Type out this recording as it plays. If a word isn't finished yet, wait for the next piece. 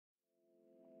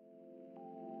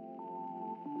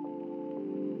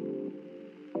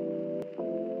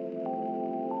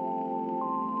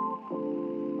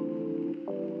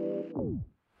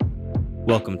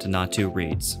Welcome to Natu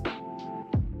Reads,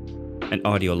 an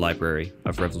audio library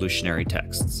of revolutionary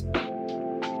texts.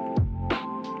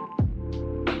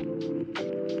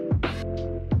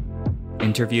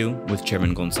 Interview with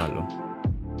Chairman Gonzalo.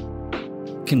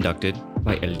 Conducted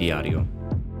by El Diario.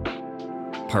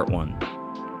 Part 1.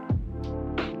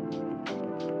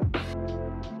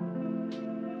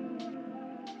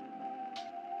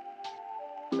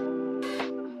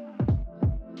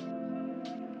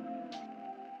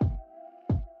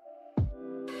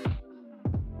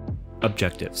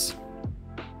 Objectives.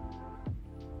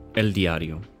 El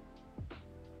Diario.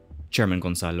 Chairman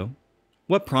Gonzalo,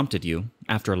 what prompted you,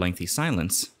 after a lengthy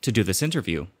silence, to do this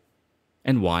interview?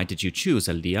 And why did you choose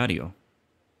El Diario?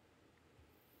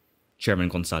 Chairman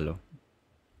Gonzalo.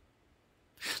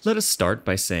 Let us start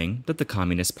by saying that the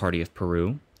Communist Party of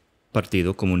Peru,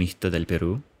 Partido Comunista del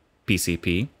Perú,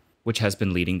 PCP, which has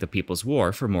been leading the People's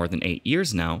War for more than 8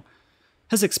 years now,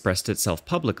 has expressed itself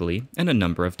publicly in a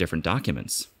number of different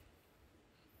documents.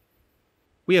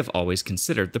 We have always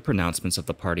considered the pronouncements of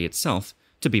the party itself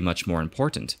to be much more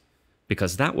important,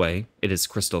 because that way it is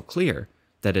crystal clear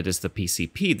that it is the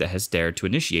PCP that has dared to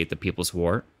initiate the People's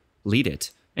War, lead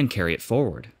it, and carry it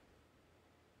forward.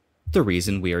 The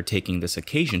reason we are taking this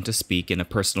occasion to speak in a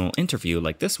personal interview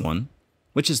like this one,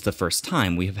 which is the first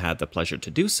time we have had the pleasure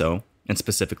to do so, and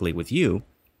specifically with you,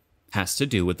 has to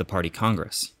do with the Party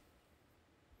Congress.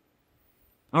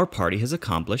 Our party has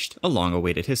accomplished a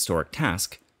long-awaited historic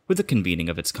task with the convening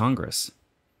of its Congress.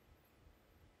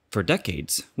 For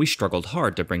decades, we struggled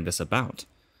hard to bring this about,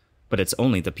 but it's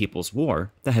only the People's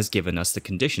War that has given us the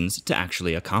conditions to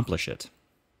actually accomplish it.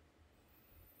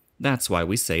 That's why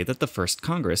we say that the first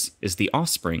Congress is the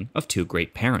offspring of two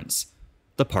great parents,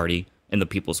 the party and the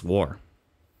People's War.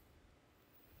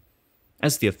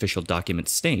 As the official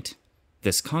documents state,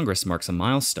 this Congress marks a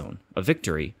milestone, a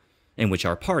victory, in which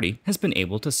our party has been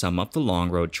able to sum up the long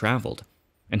road traveled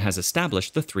and has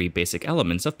established the three basic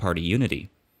elements of party unity: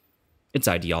 its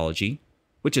ideology,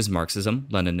 which is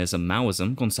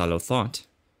Marxism-Leninism-Maoism, Gonzalo thought,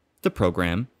 the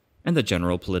program, and the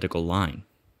general political line.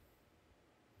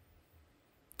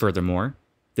 Furthermore,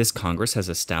 this Congress has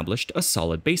established a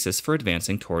solid basis for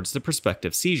advancing towards the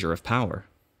prospective seizure of power.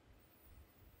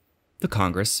 The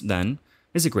Congress, then,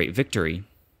 is a great victory,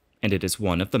 and it is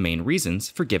one of the main reasons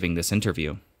for giving this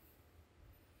interview.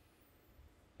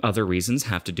 Other reasons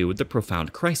have to do with the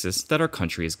profound crisis that our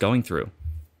country is going through,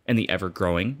 and the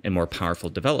ever-growing and more powerful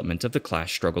development of the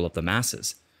class struggle of the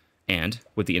masses, and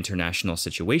with the international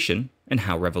situation and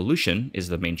how revolution is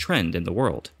the main trend in the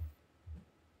world.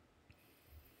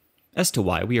 As to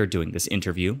why we are doing this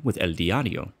interview with El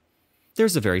Diario,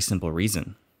 there's a very simple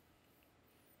reason.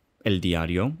 El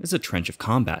Diario is a trench of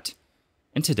combat,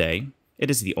 and today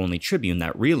it is the only tribune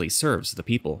that really serves the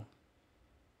people.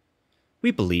 We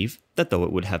believe that though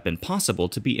it would have been possible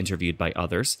to be interviewed by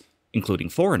others, including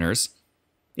foreigners,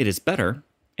 it is better,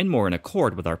 and more in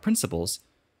accord with our principles,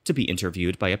 to be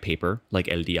interviewed by a paper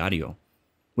like El Diario,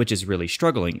 which is really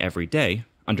struggling every day,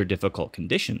 under difficult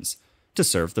conditions, to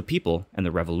serve the people and the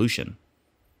revolution.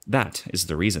 That is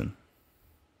the reason.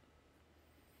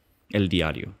 El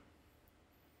Diario.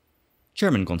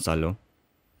 Chairman Gonzalo,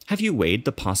 have you weighed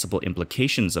the possible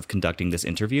implications of conducting this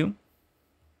interview?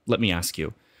 Let me ask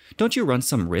you, don't you run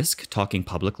some risk talking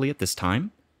publicly at this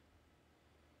time?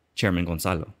 Chairman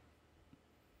Gonzalo.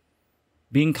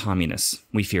 Being communists,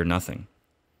 we fear nothing.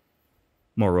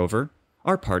 Moreover,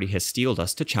 our party has steeled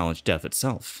us to challenge death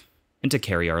itself, and to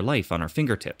carry our life on our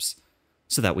fingertips,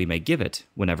 so that we may give it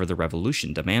whenever the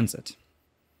revolution demands it.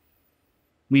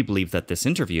 We believe that this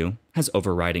interview has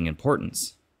overriding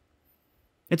importance.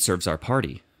 It serves our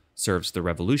party, serves the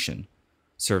revolution,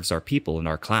 serves our people and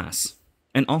our class,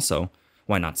 and also,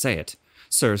 why not say it,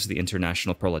 serves the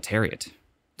international proletariat,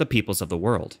 the peoples of the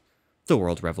world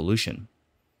revolution.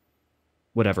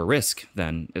 Whatever risk,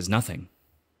 then, is nothing,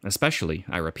 especially,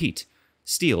 I repeat,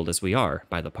 steeled as we are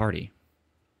by the party.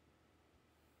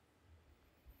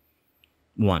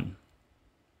 1.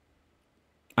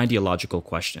 Ideological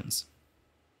questions.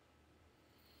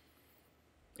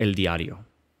 El Diario.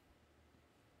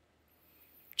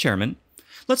 Chairman,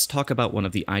 let's talk about one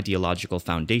of the ideological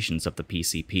foundations of the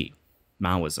PCP,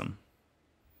 Maoism.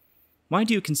 Why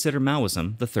do you consider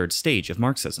Maoism the third stage of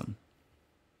Marxism?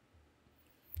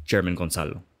 Chairman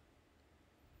Gonzalo.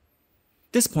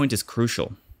 This point is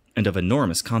crucial and of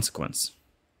enormous consequence.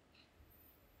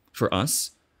 For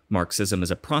us, Marxism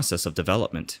is a process of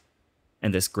development,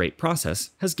 and this great process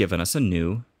has given us a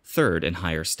new, third and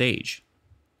higher stage.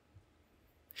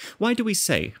 Why do we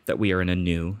say that we are in a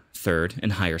new, third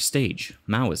and higher stage,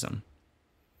 Maoism?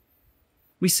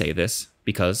 We say this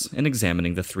because, in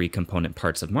examining the three component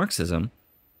parts of Marxism,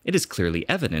 it is clearly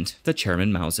evident that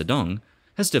Chairman Mao Zedong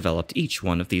has developed each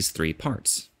one of these three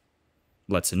parts.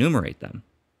 Let's enumerate them.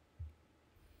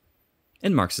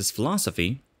 In Marxist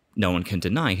philosophy, no one can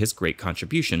deny his great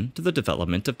contribution to the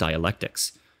development of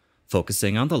dialectics,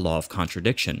 focusing on the law of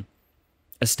contradiction,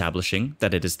 establishing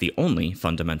that it is the only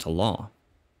fundamental law.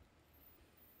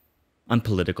 On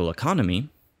political economy,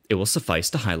 it will suffice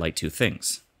to highlight two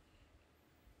things.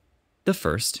 The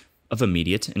first, of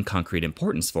immediate and concrete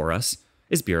importance for us,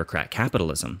 is bureaucrat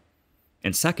capitalism,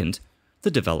 and second,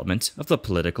 the development of the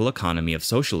political economy of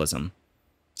socialism,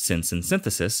 since in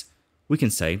synthesis, we can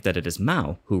say that it is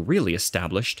Mao who really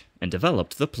established and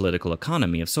developed the political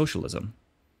economy of socialism.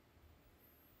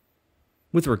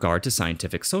 With regard to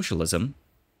scientific socialism,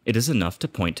 it is enough to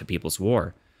point to People's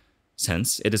War,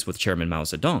 since it is with Chairman Mao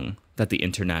Zedong that the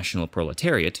international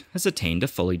proletariat has attained a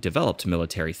fully developed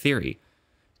military theory,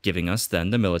 giving us then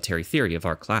the military theory of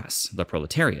our class, the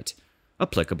proletariat,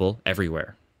 applicable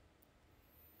everywhere.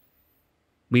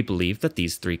 We believe that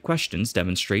these three questions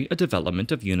demonstrate a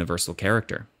development of universal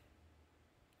character.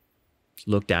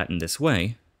 Looked at in this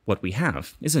way, what we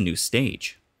have is a new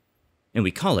stage, and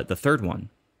we call it the third one,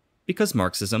 because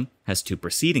Marxism has two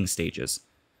preceding stages,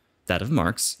 that of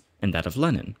Marx and that of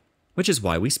Lenin, which is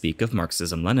why we speak of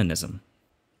Marxism-Leninism.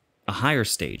 A higher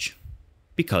stage,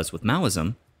 because with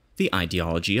Maoism, the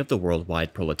ideology of the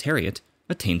worldwide proletariat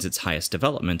attains its highest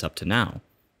development up to now,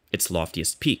 its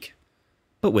loftiest peak,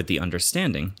 but with the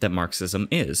understanding that Marxism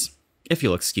is, if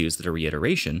you'll excuse the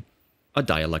reiteration, a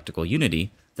dialectical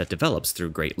unity that develops through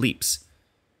great leaps,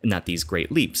 and that these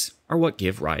great leaps are what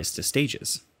give rise to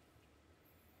stages.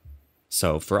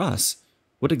 So, for us,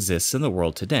 what exists in the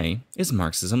world today is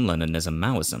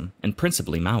Marxism-Leninism-Maoism, and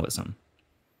principally Maoism.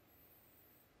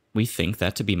 We think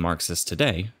that to be Marxist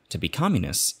today, to be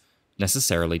communists,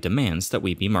 necessarily demands that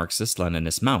we be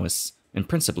Marxist-Leninist-Maoists, and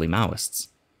principally Maoists.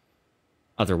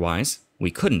 Otherwise,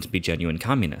 we couldn't be genuine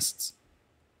communists.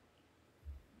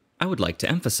 I would like to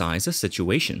emphasize a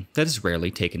situation that is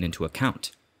rarely taken into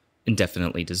account, and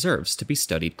definitely deserves to be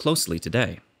studied closely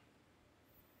today.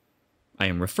 I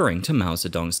am referring to Mao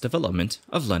Zedong's development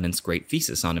of Lenin's great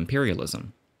thesis on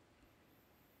imperialism.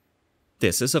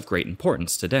 This is of great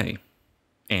importance today,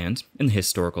 and in the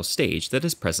historical stage that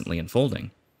is presently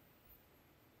unfolding.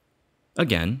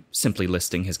 Again, simply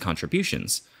listing his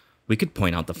contributions, we could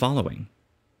point out the following.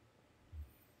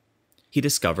 He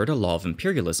discovered a law of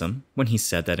imperialism when he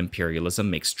said that imperialism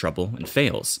makes trouble and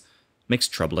fails, makes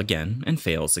trouble again and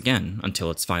fails again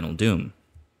until its final doom.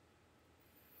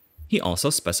 He also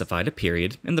specified a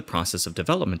period in the process of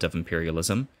development of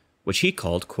imperialism, which he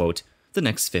called, quote, the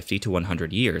next 50 to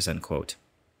 100 years, end quote.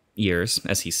 Years,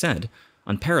 as he said,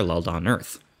 unparalleled on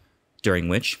Earth, during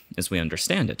which, as we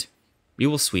understand it, we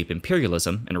will sweep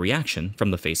imperialism and reaction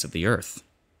from the face of the Earth.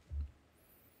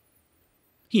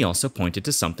 He also pointed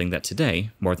to something that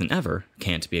today, more than ever,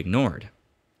 can't be ignored.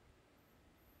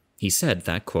 He said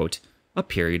that, quote, a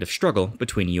period of struggle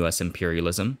between U.S.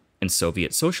 imperialism and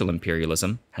Soviet social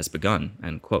imperialism has begun,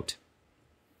 end quote.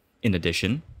 In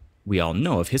addition, we all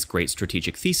know of his great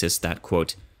strategic thesis that,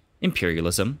 quote,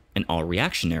 imperialism and all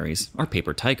reactionaries are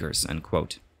paper tigers, end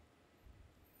quote.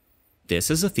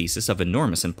 This is a thesis of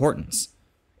enormous importance,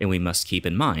 and we must keep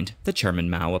in mind that Chairman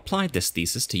Mao applied this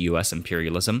thesis to U.S.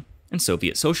 imperialism and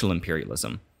Soviet social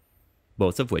imperialism,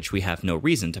 both of which we have no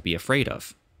reason to be afraid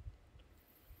of.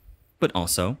 But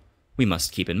also, we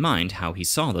must keep in mind how he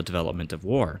saw the development of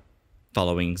war,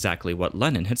 following exactly what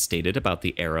Lenin had stated about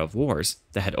the era of wars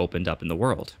that had opened up in the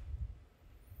world.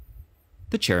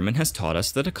 The chairman has taught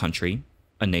us that a country,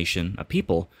 a nation, a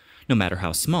people, no matter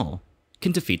how small,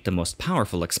 can defeat the most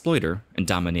powerful exploiter and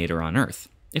dominator on Earth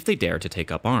if they dare to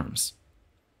take up arms.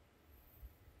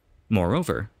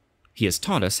 Moreover, he has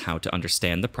taught us how to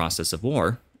understand the process of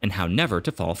war and how never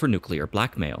to fall for nuclear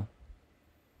blackmail.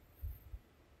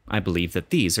 I believe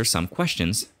that these are some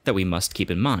questions that we must keep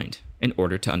in mind in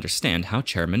order to understand how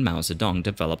Chairman Mao Zedong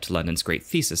developed Lenin's great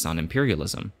thesis on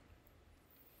imperialism.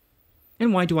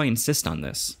 And why do I insist on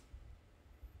this?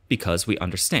 Because we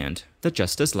understand that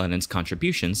just as Lenin's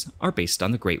contributions are based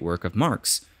on the great work of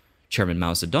Marx, Chairman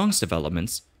Mao Zedong's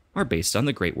developments are based on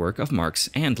the great work of Marx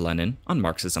and Lenin on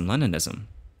Marxism-Leninism.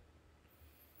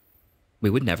 We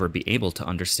would never be able to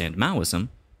understand Maoism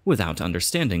without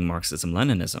understanding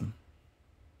Marxism-Leninism.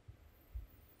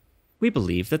 We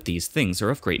believe that these things are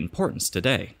of great importance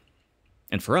today,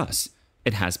 and for us,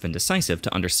 it has been decisive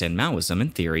to understand Maoism in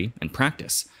theory and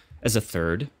practice as a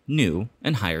third, new,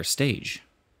 and higher stage.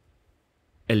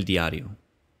 El Diario.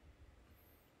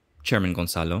 Chairman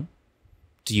Gonzalo,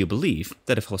 do you believe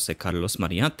that if José Carlos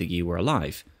Mariátegui were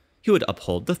alive, he would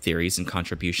uphold the theories and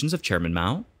contributions of Chairman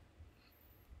Mao?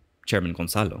 Chairman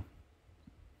Gonzalo.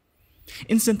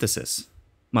 In synthesis,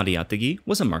 Mariátegui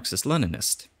was a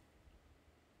Marxist-Leninist.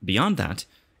 Beyond that,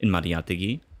 in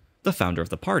Mariátegui, the founder of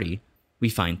the party, we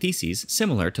find theses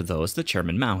similar to those that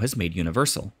Chairman Mao has made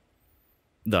universal.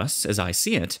 Thus, as I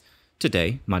see it,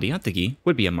 today Mariátegui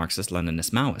would be a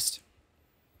Marxist-Leninist Maoist.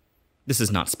 This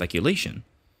is not speculation.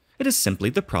 It is simply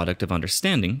the product of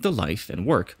understanding the life and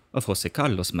work of José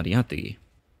Carlos Mariátegui.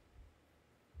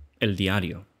 El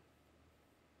Diario.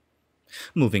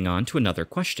 Moving on to another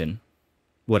question.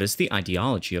 What is the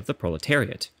ideology of the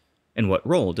proletariat, and what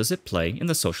role does it play in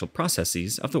the social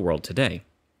processes of the world today?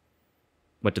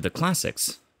 What do the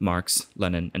classics, Marx,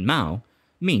 Lenin, and Mao,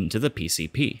 mean to the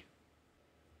PCP?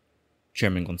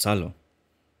 Chairman Gonzalo.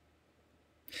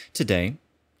 Today,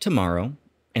 tomorrow,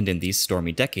 and in these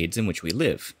stormy decades in which we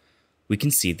live, we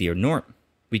can see the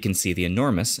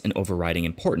enormous and overriding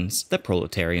importance that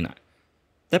proletarian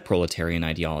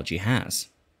ideology has.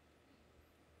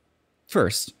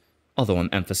 First, although I'm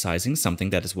emphasizing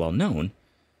something that is well known,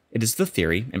 it is the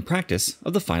theory and practice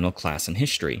of the final class in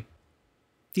history.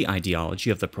 The ideology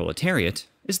of the proletariat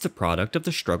is the product of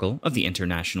the struggle of the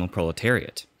international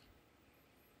proletariat.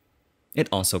 It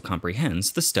also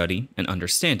comprehends the study and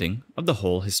understanding of the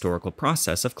whole historical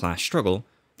process of class struggle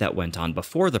that went on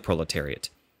before the proletariat,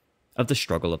 of the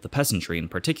struggle of the peasantry in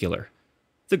particular,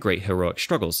 the great heroic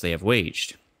struggles they have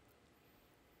waged.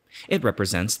 It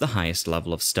represents the highest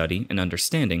level of study and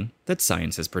understanding that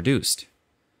science has produced.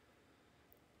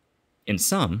 In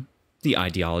sum, the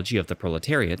ideology of the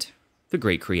proletariat, the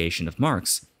great creation of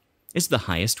Marx, is the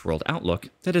highest world outlook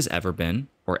that has ever been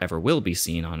or ever will be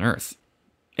seen on Earth.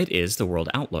 It is the world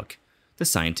outlook, the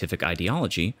scientific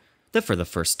ideology that for the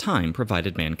first time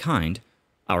provided mankind,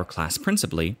 our class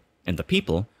principally, and the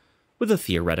people, with a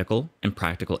theoretical and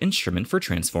practical instrument for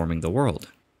transforming the world.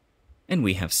 And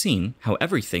we have seen how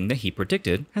everything that he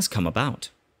predicted has come about.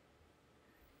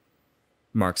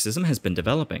 Marxism has been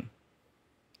developing.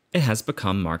 It has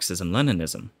become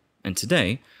Marxism-Leninism, and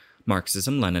today,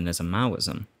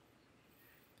 Marxism-Leninism-Maoism.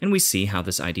 And we see how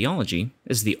this ideology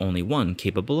is the only one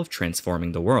capable of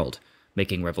transforming the world,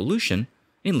 making revolution,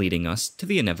 and leading us to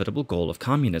the inevitable goal of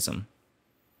communism.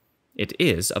 It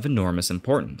is of enormous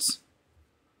importance.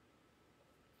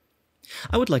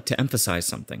 I would like to emphasize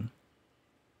something.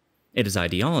 It is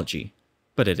ideology,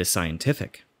 but it is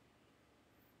scientific.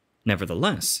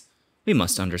 Nevertheless, we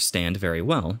must understand very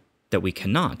well that we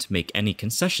cannot make any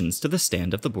concessions to the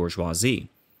stand of the bourgeoisie,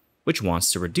 which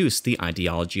wants to reduce the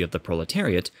ideology of the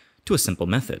proletariat to a simple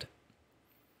method.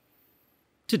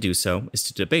 To do so is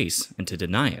to debase and to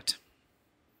deny it.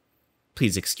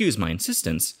 Please excuse my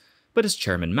insistence, but as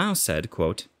Chairman Mao said,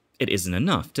 quote, "It isn't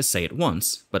enough to say it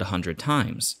once, but 100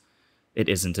 times. It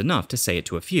isn't enough to say it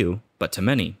to a few, but to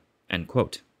many." End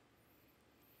quote.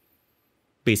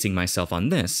 Basing myself on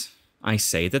this, I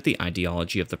say that the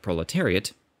ideology of the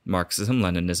proletariat,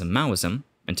 Marxism-Leninism-Maoism,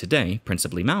 and today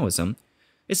principally Maoism,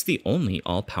 is the only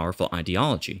all-powerful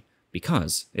ideology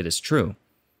because it is true,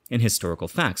 and historical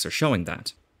facts are showing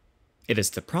that. It is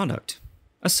the product,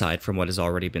 aside from what has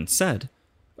already been said,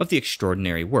 of the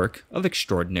extraordinary work of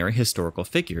extraordinary historical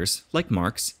figures like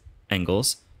Marx,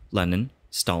 Engels, Lenin,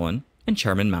 Stalin, and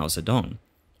Chairman Mao Zedong,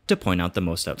 to point out the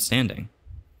most outstanding.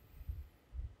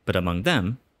 But among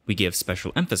them, we give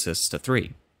special emphasis to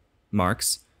three: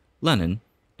 Marx, Lenin,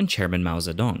 and Chairman Mao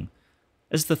Zedong,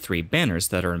 as the three banners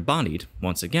that are embodied,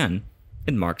 once again,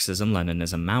 in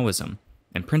Marxism-Leninism-Maoism,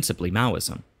 and principally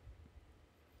Maoism.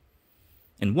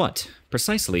 And what,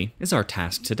 precisely, is our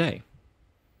task today?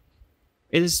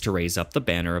 It is to raise up the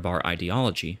banner of our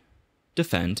ideology,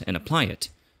 defend and apply it,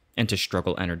 and to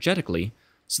struggle energetically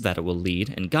so that it will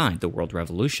lead and guide the world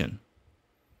revolution.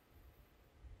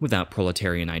 Without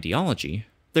proletarian ideology,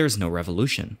 there is no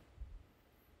revolution.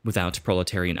 Without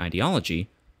proletarian ideology,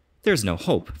 there is no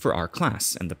hope for our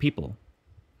class and the people.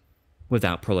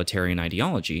 Without proletarian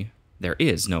ideology, there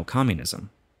is no communism.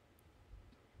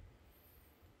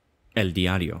 El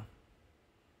Diario.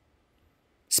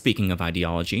 Speaking of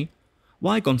ideology,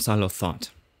 why Gonzalo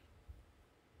thought?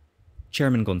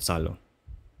 Chairman Gonzalo.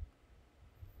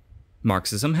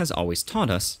 Marxism has always taught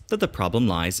us that the problem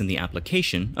lies in the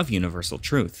application of universal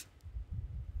truth.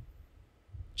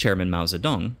 Chairman Mao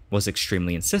Zedong was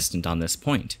extremely insistent on this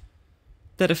point,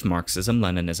 that if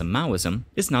Marxism-Leninism-Maoism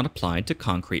is not applied to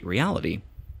concrete reality,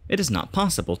 it is not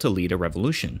possible to lead a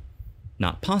revolution,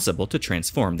 not possible to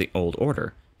transform the old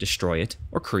order, destroy it,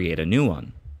 or create a new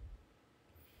one.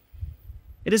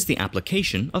 It is the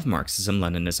application of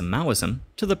Marxism-Leninism-Maoism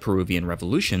to the Peruvian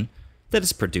Revolution that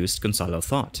has produced Gonzalo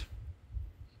thought.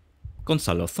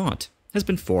 Gonzalo thought has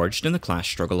been forged in the class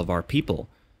struggle of our people,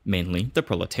 mainly the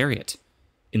proletariat,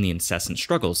 in the incessant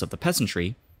struggles of the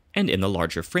peasantry, and in the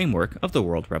larger framework of the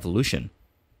world revolution,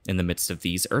 in the midst of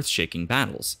these earth-shaking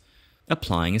battles,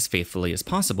 applying as faithfully as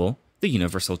possible the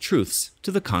universal truths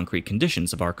to the concrete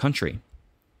conditions of our country.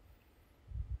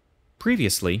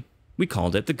 Previously, we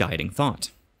called it the guiding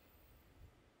thought.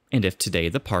 And if today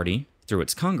the party, through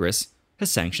its Congress,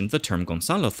 has sanctioned the term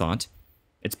Gonzalo thought,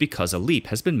 it's because a leap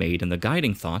has been made in the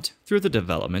guiding thought through the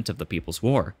development of the People's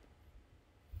War.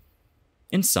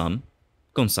 In sum,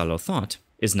 Gonzalo thought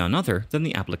is none other than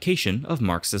the application of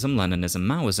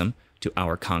Marxism-Leninism-Maoism to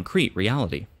our concrete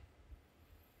reality.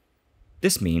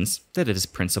 This means that it is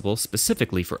principle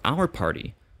specifically for our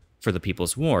party, for the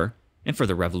People's War, and for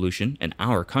the revolution in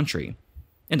our country,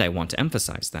 and I want to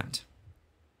emphasize that.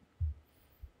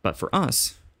 But for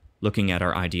us, looking at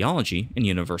our ideology in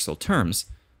universal terms,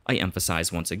 I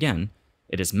emphasize once again,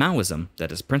 it is Maoism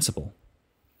that is principle.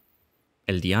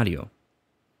 El Diario.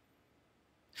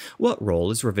 What role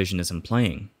is revisionism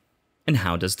playing, and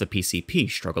how does the PCP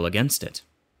struggle against it?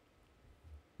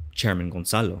 Chairman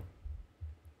Gonzalo.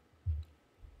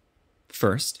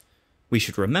 First, we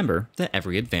should remember that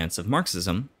every advance of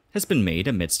Marxism has been made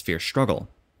amidst fierce struggle.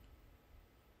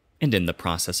 And in the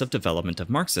process of development of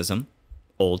Marxism,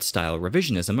 old-style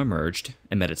revisionism emerged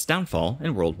and met its downfall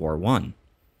in World War I.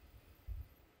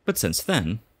 But since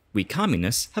then, we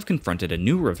communists have confronted a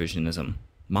new revisionism,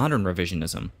 modern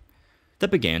revisionism, that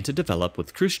began to develop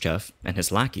with Khrushchev and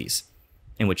his lackeys,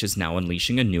 and which is now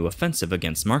unleashing a new offensive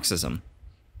against Marxism.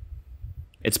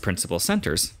 Its principal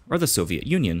centers are the Soviet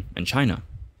Union and China.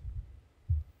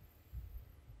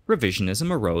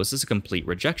 Revisionism arose as a complete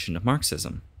rejection of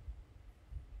Marxism.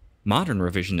 Modern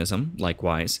revisionism,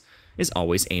 likewise, is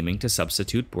always aiming to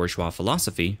substitute bourgeois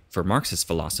philosophy for Marxist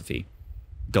philosophy,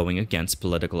 going against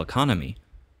political economy,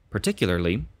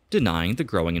 particularly denying the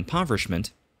growing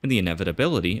impoverishment and the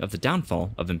inevitability of the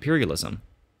downfall of imperialism.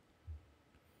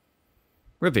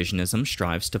 Revisionism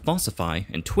strives to falsify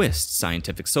and twist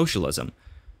scientific socialism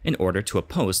in order to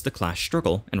oppose the class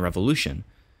struggle and revolution,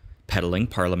 peddling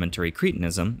parliamentary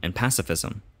cretinism and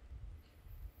pacifism.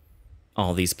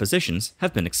 All these positions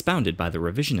have been expounded by the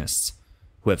revisionists,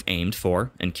 who have aimed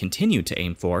for and continue to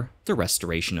aim for the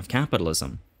restoration of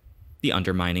capitalism, the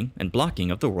undermining and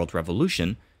blocking of the world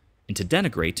revolution, and to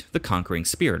denigrate the conquering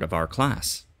spirit of our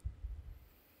class.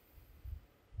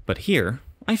 But here,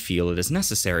 I feel it is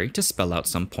necessary to spell out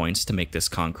some points to make this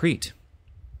concrete.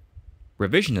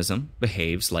 Revisionism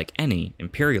behaves like any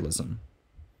imperialism.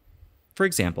 For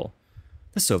example,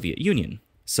 the Soviet Union,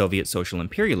 Soviet social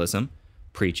imperialism,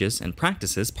 preaches and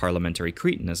practices parliamentary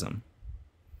cretinism.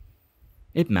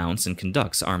 It mounts and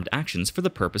conducts armed actions for the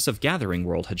purpose of gathering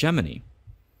world hegemony.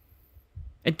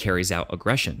 It carries out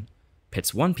aggression,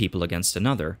 pits one people against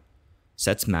another,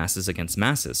 sets masses against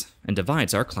masses, and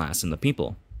divides our class and the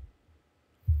people.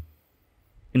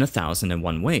 In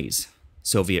 1001 ways,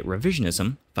 Soviet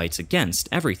revisionism fights against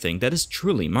everything that is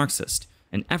truly Marxist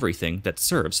and everything that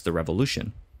serves the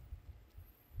revolution.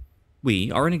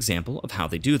 We are an example of how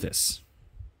they do this.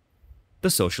 The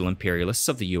social imperialists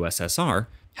of the USSR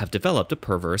have developed a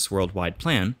perverse worldwide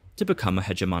plan to become a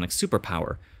hegemonic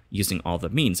superpower using all the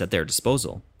means at their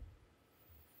disposal.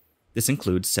 This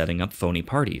includes setting up phony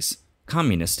parties,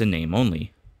 communist in name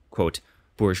only, quote,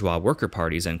 bourgeois worker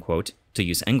parties, end quote, to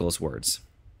use Engels' words.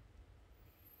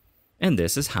 And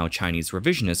this is how Chinese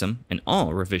revisionism and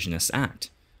all revisionists act,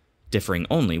 differing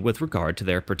only with regard to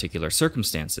their particular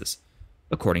circumstances,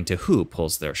 according to who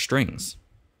pulls their strings.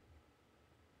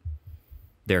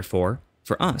 Therefore,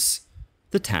 for us,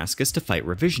 the task is to fight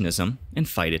revisionism and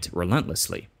fight it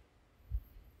relentlessly.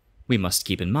 We must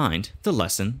keep in mind the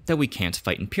lesson that we can't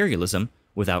fight imperialism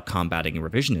without combating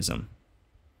revisionism.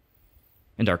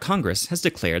 And our Congress has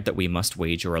declared that we must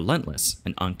wage a relentless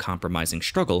and uncompromising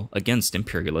struggle against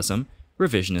imperialism,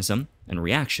 revisionism, and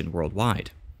reaction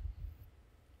worldwide.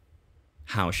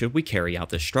 How should we carry out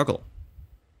this struggle?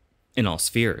 In all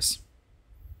spheres.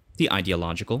 The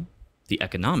ideological, the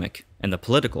economic, and the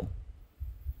political.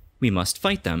 We must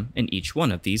fight them in each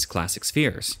one of these classic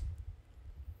spheres.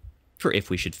 For if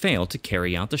we should fail to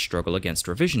carry out the struggle against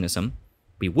revisionism,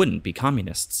 we wouldn't be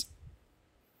communists.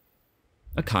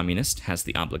 A communist has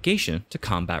the obligation to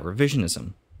combat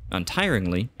revisionism,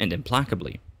 untiringly and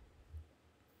implacably.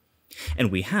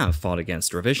 And we have fought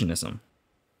against revisionism.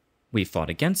 We've fought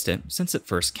against it since it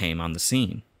first came on the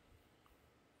scene.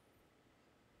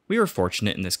 We were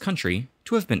fortunate in this country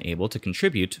to have been able to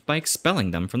contribute by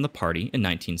expelling them from the party in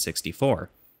 1964,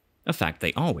 a fact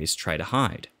they always try to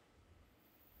hide.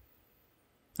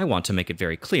 I want to make it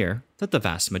very clear that the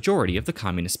vast majority of the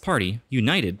Communist Party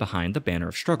united behind the banner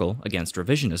of struggle against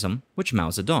revisionism which Mao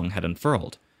Zedong had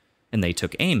unfurled, and they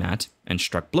took aim at and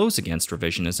struck blows against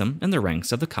revisionism in the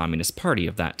ranks of the Communist Party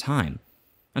of that time,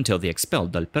 until they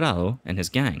expelled Del Prado and his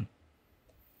gang.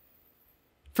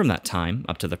 From that time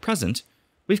up to the present,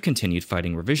 we've continued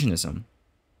fighting revisionism,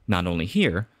 not only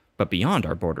here, but beyond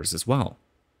our borders as well.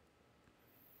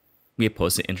 We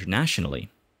oppose it internationally.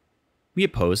 We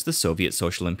oppose the Soviet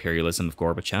social imperialism of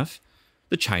Gorbachev,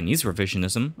 the Chinese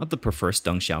revisionism of the perverse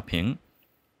Deng Xiaoping,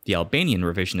 the Albanian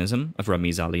revisionism of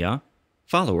Ramiz Alia,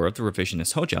 follower of the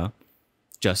revisionist Hoxha,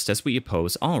 just as we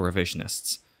oppose all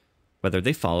revisionists, whether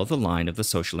they follow the line of the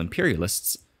social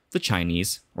imperialists, the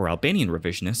Chinese or Albanian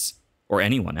revisionists, or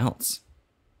anyone else.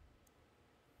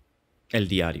 El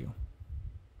Diario.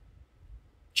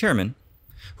 Chairman,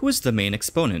 who is the main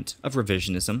exponent of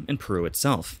revisionism in Peru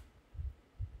itself?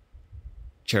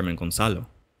 Chairman Gonzalo.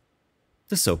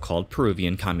 The so-called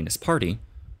Peruvian Communist Party,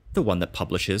 the one that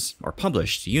publishes, or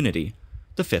published, Unity,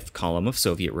 the fifth column of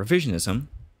Soviet revisionism,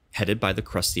 headed by the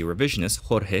crusty revisionist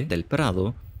Jorge del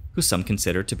Prado, who some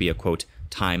consider to be a, quote,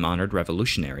 time-honored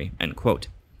revolutionary, end quote.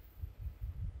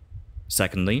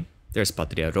 Secondly, there's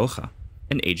Patria Roja,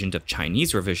 an agent of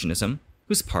Chinese revisionism,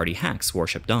 whose party hacks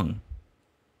worship Deng.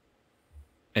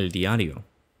 El Diario.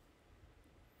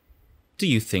 Do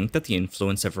you think that the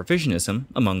influence of revisionism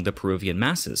among the Peruvian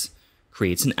masses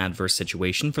creates an adverse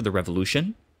situation for the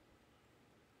revolution?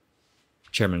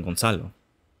 Chairman Gonzalo.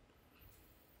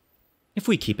 If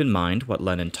we keep in mind what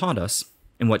Lenin taught us,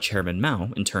 and what Chairman Mao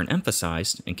in turn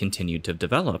emphasized and continued to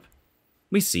develop,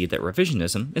 we see that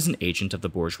revisionism is an agent of the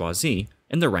bourgeoisie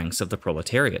in the ranks of the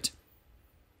proletariat,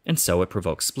 and so it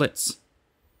provokes splits.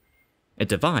 It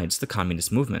divides the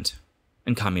communist movement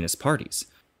and communist parties.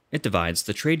 It divides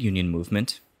the trade union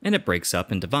movement, and it breaks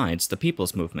up and divides the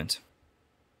people's movement.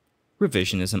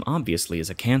 Revisionism obviously is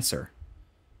a cancer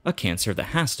that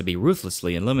has to be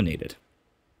ruthlessly eliminated.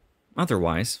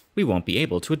 Otherwise, we won't be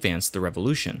able to advance the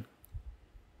revolution.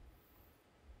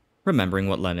 Remembering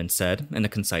what Lenin said in a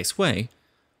concise way,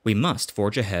 we must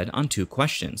forge ahead on two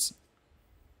questions: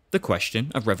 the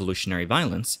question of revolutionary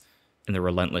violence and the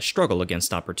relentless struggle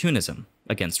against opportunism,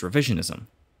 against revisionism.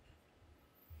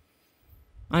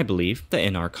 I believe that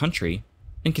in our country,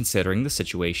 in considering the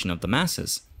situation of the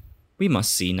masses, we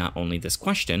must see not only this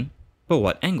question, but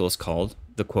what Engels called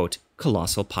the, quote,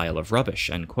 colossal pile of rubbish,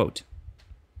 end quote.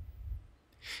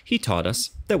 He taught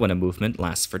us that when a movement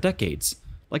lasts for decades,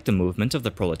 like the movement of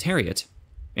the proletariat,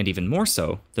 and even more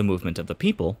so, the movement of the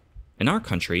people, in our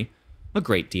country, a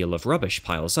great deal of rubbish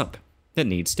piles up that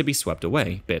needs to be swept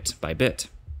away bit by bit.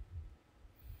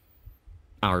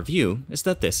 Our view is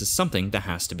that this is something that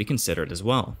has to be considered as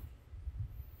well.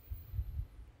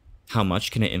 How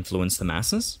much can it influence the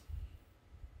masses?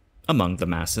 Among the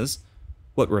masses,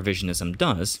 what revisionism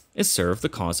does is serve the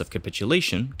cause of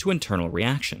capitulation to internal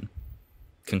reaction,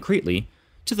 concretely,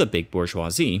 to the big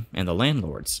bourgeoisie and the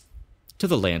landlords, to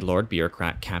the landlord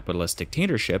bureaucrat capitalist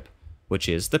dictatorship, which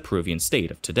is the Peruvian state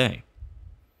of today.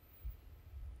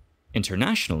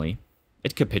 Internationally,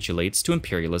 it capitulates to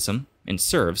imperialism and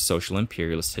serves social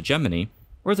imperialist hegemony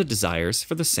or the desires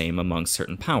for the same among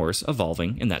certain powers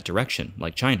evolving in that direction,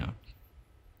 like China.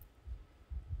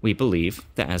 We believe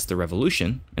that as the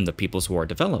revolution and the People's War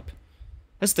develop,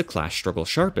 as the class struggle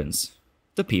sharpens,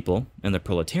 the people and the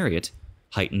proletariat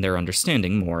heighten their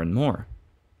understanding more and more.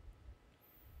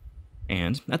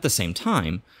 And, at the same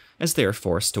time, as they are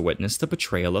forced to witness the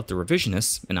betrayal of the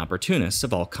revisionists and opportunists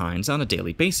of all kinds on a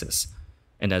daily basis,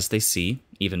 and as they see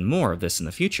even more of this in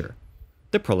the future,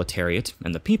 the proletariat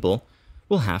and the people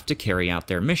will have to carry out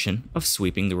their mission of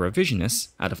sweeping the revisionists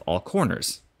out of all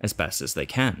corners as best as they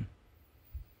can.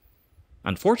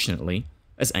 Unfortunately,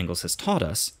 as Engels has taught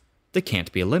us, they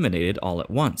can't be eliminated all at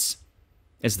once,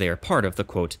 as they are part of the,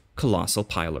 quote, colossal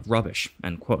pile of rubbish,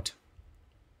 end quote.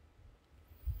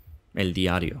 El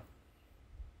Diario.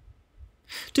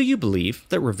 Do you believe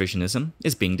that revisionism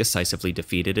is being decisively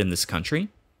defeated in this country?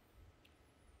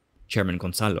 Chairman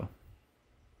Gonzalo.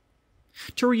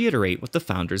 To reiterate what the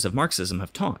founders of Marxism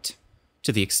have taught,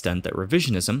 to the extent that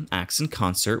revisionism acts in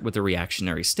concert with the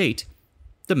reactionary state,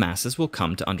 the masses will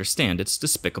come to understand its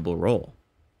despicable role.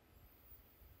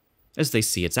 As they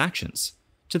see its actions,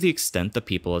 to the extent the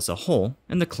people as a whole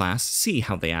and the class see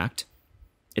how they act,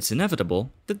 it's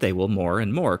inevitable that they will more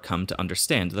and more come to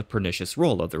understand the pernicious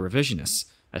role of the revisionists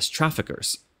as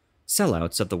traffickers,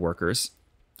 sellouts of the workers,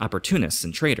 opportunists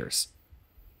and traitors.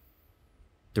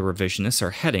 The revisionists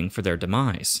are heading for their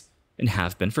demise, and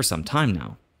have been for some time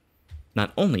now,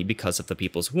 not only because of the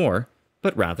People's War,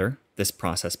 but rather this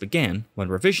process began when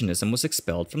revisionism was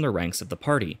expelled from the ranks of the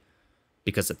party,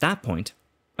 because at that point,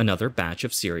 another batch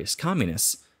of serious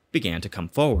communists began to come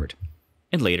forward,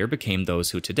 and later became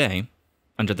those who today,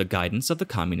 under the guidance of the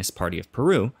Communist Party of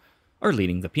Peru, are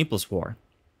leading the People's War.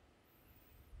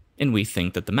 And we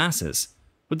think that the masses,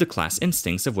 with the class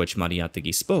instincts of which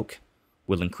Mariátegui spoke,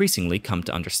 will increasingly come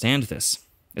to understand this,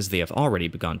 as they have already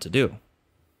begun to do.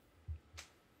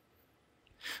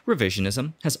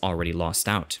 Revisionism has already lost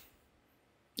out.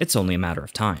 It's only a matter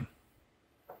of time.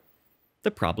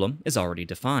 The problem is already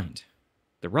defined.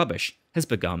 The rubbish has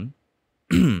begun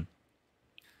to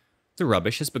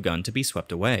be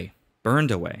swept away,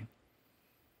 burned away.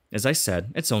 As I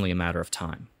said, it's only a matter of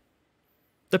time.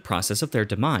 The process of their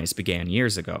demise began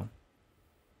years ago.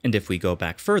 And if we go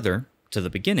back further, to the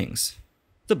beginnings,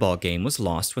 the ball game was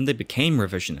lost when they became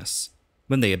revisionists,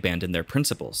 when they abandoned their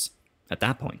principles, at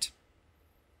that point.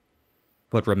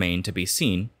 What remained to be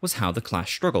seen was how the class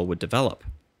struggle would develop,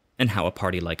 and how a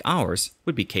party like ours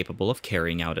would be capable of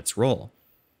carrying out its role,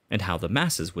 and how the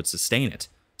masses would sustain it,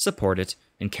 support it,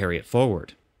 and carry it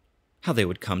forward. How they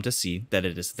would come to see that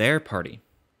it is their party,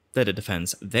 that it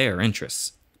defends their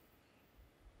interests.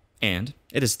 And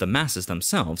it is the masses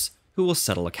themselves who will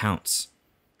settle accounts,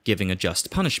 giving a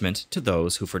just punishment to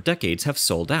those who for decades have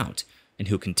sold out and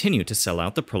who continue to sell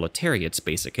out the proletariat's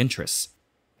basic interests.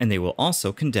 And they will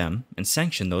also condemn and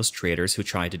sanction those traitors who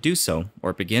try to do so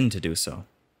or begin to do so.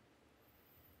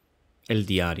 El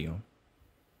Diario.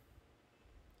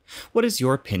 What is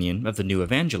your opinion of the new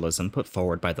evangelism put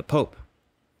forward by the Pope?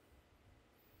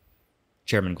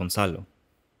 Chairman Gonzalo.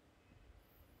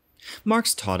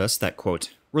 Marx taught us that,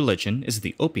 quote, religion is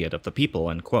the opiate of the people,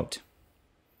 end quote.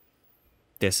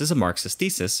 This is a Marxist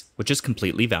thesis which is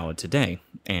completely valid today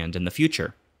and in the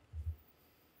future.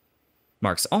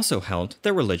 Marx also held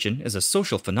that religion is a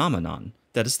social phenomenon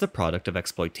that is the product of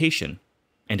exploitation,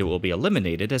 and it will be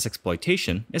eliminated as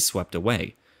exploitation is swept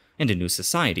away and a new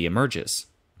society emerges.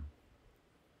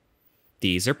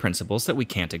 These are principles that we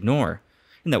can't ignore,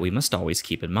 and that we must always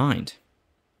keep in mind.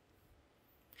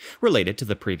 Related to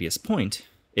the previous point,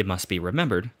 it must be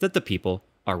remembered that the people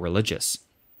are religious,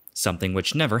 something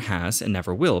which never has and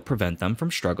never will prevent them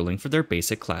from struggling for their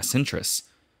basic class interests,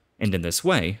 and in this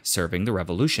way serving the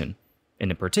revolution, and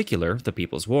in particular the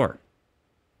People's War.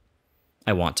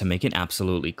 I want to make it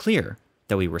absolutely clear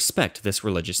that we respect this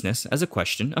religiousness as a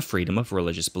question of freedom of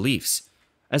religious beliefs,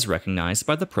 as recognized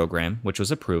by the program which was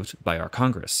approved by our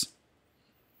Congress.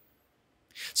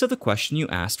 So the question you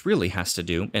asked really has to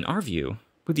do, in our view,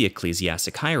 with the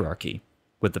ecclesiastic hierarchy,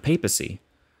 with the papacy,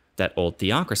 that old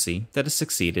theocracy that has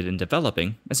succeeded in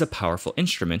developing as a powerful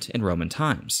instrument in Roman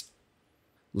times.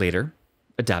 Later,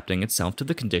 adapting itself to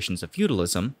the conditions of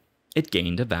feudalism, it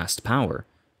gained a vast power,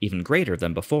 even greater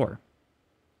than before.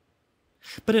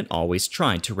 But it always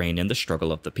tried to rein in the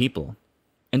struggle of the people,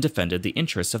 and defended the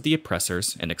interests of the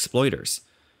oppressors and exploiters,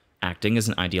 acting as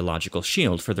an ideological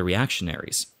shield for the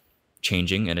reactionaries,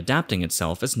 changing and adapting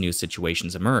itself as new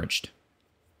situations emerged.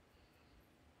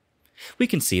 We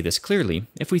can see this clearly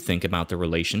if we think about the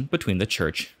relation between the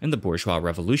church and the bourgeois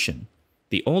revolution,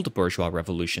 the old bourgeois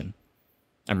revolution.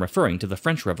 I'm referring to the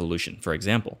French Revolution, for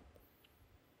example.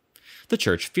 The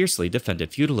church fiercely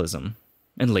defended feudalism,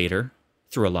 and later,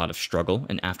 through a lot of struggle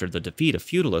and after the defeat of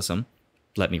feudalism,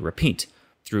 let me repeat,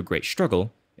 through great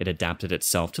struggle, it adapted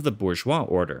itself to the bourgeois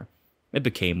order. It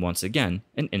became once again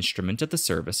an instrument at the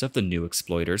service of the new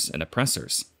exploiters and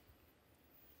oppressors.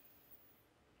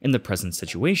 In the present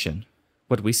situation,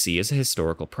 what we see is a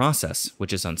historical process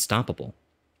which is unstoppable.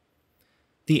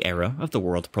 The era of the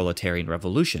World Proletarian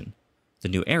Revolution, the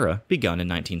new era begun in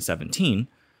 1917,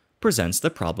 presents the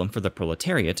problem for the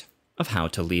proletariat of how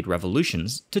to lead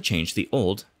revolutions to change the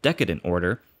old, decadent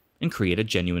order and create a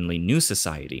genuinely new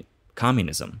society,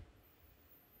 communism.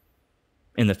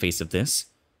 In the face of this,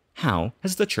 how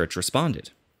has the Church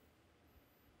responded?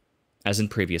 As in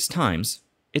previous times,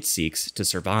 it seeks to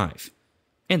survive,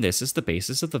 and this is the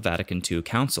basis of the Vatican II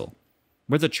Council,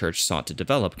 where the Church sought to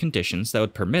develop conditions that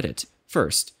would permit it,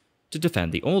 first, to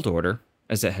defend the old order,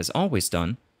 as it has always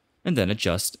done, and then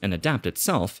adjust and adapt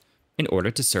itself in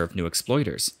order to serve new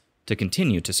exploiters, to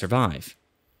continue to survive.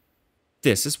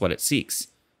 This is what it seeks.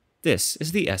 This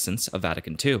is the essence of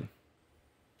Vatican II.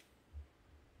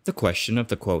 The question of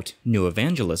the, quote, new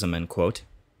evangelism, end quote,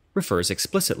 refers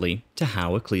explicitly to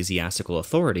how ecclesiastical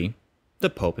authority,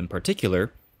 the Pope in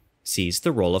particular, sees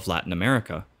the role of Latin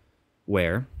America,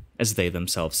 where, as they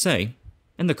themselves say,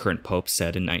 and the current Pope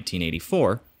said in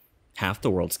 1984, half the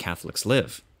world's Catholics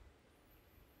live.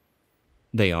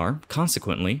 They are,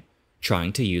 consequently,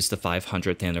 trying to use the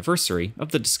 500th anniversary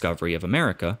of the discovery of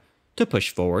America to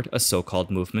push forward a so-called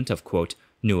movement of, quote,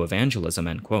 new evangelism,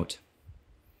 end quote.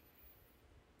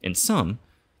 In sum,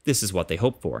 this is what they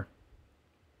hope for.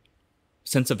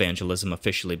 Since evangelism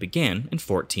officially began in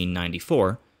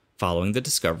 1494, following the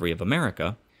discovery of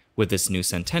America, with this new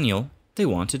centennial, they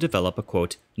want to develop a,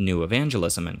 quote, new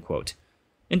evangelism, end quote,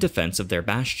 in defense of their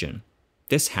bastion,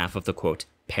 this half of the, quote,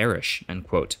 parish, end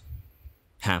quote,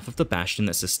 half of the bastion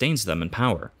that sustains them in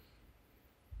power.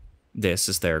 This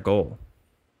is their goal.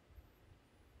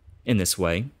 In this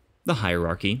way, the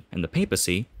hierarchy and the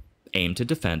papacy aim to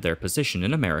defend their position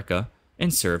in America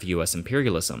and serve U.S.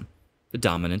 imperialism, the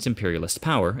dominant imperialist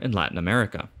power in Latin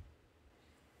America.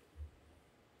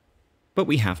 But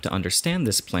we have to understand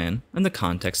this plan in the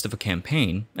context of a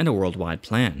campaign and a worldwide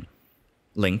plan,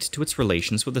 linked to its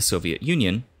relations with the Soviet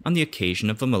Union on the occasion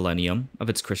of the millennium of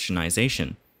its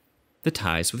Christianization, the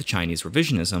ties with Chinese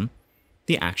revisionism,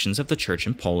 the actions of the Church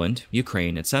in Poland,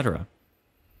 Ukraine, etc.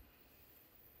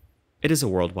 It is a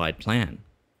worldwide plan,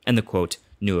 and the, quote,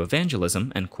 new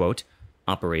evangelism, end quote,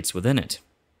 operates within it.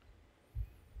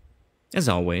 As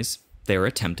always, they are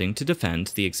attempting to defend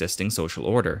the existing social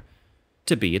order,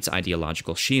 to be its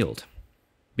ideological shield,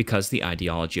 because the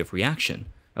ideology of reaction,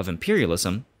 of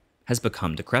imperialism, has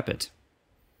become decrepit.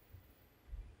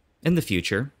 In the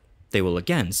future, they will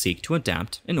again seek to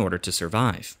adapt in order to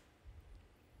survive.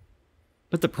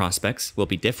 But the prospects will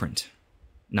be different,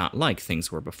 not like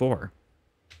things were before.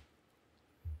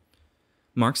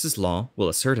 Marx's law will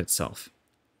assert itself.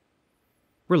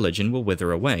 Religion will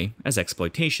wither away as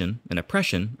exploitation and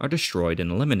oppression are destroyed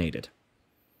and eliminated.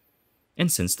 And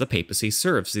since the papacy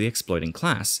serves the exploiting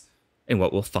class, and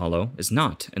what will follow is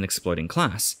not an exploiting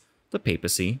class, the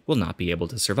papacy will not be able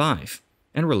to survive,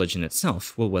 and religion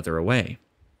itself will wither away.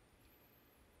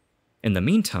 In the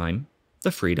meantime,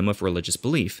 the freedom of religious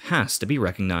belief has to be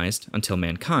recognized until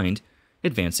mankind,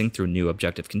 advancing through new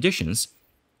objective conditions,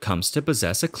 comes to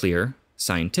possess a clear,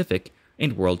 scientific,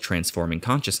 and world-transforming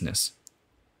consciousness.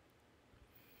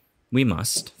 We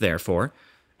must, therefore,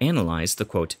 analyze the,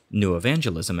 quote, new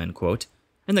evangelism, end quote,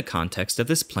 in the context of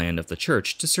this plan of the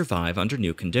Church to survive under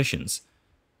new conditions,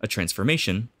 a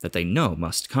transformation that they know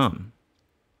must come.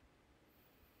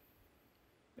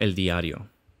 El Diario.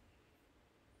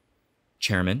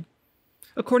 Chairman,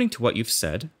 according to what you've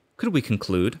said, could we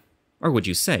conclude, or would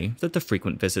you say that the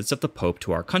frequent visits of the Pope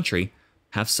to our country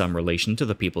have some relation to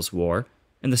the People's War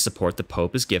and the support the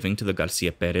Pope is giving to the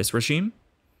Garcia Perez regime?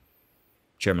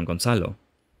 Chairman Gonzalo.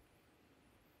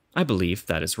 I believe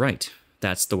that is right.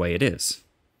 That's the way it is.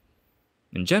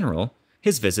 In general,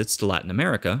 his visits to Latin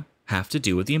America have to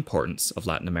do with the importance of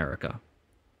Latin America.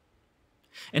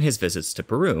 And his visits to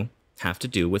Peru have to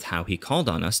do with how he called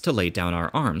on us to lay down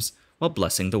our arms while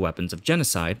blessing the weapons of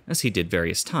genocide as he did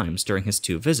various times during his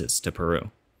 2 visits to Peru.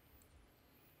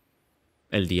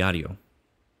 El Diario.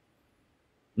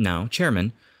 Now,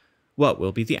 Chairman, what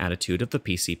will be the attitude of the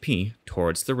PCP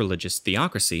towards the religious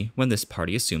theocracy when this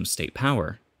party assumes state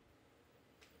power?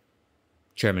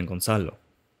 Chairman Gonzalo.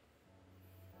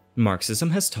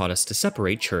 Marxism has taught us to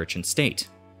separate church and state.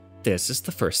 This is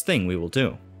the first thing we will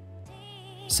do.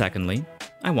 Secondly,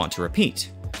 I want to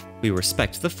repeat, we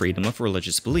respect the freedom of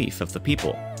religious belief of the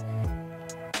people,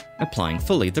 applying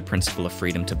fully the principle of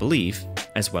freedom to believe,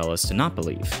 as well as to not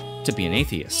believe, to be an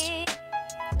atheist.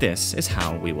 This is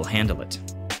how we will handle it.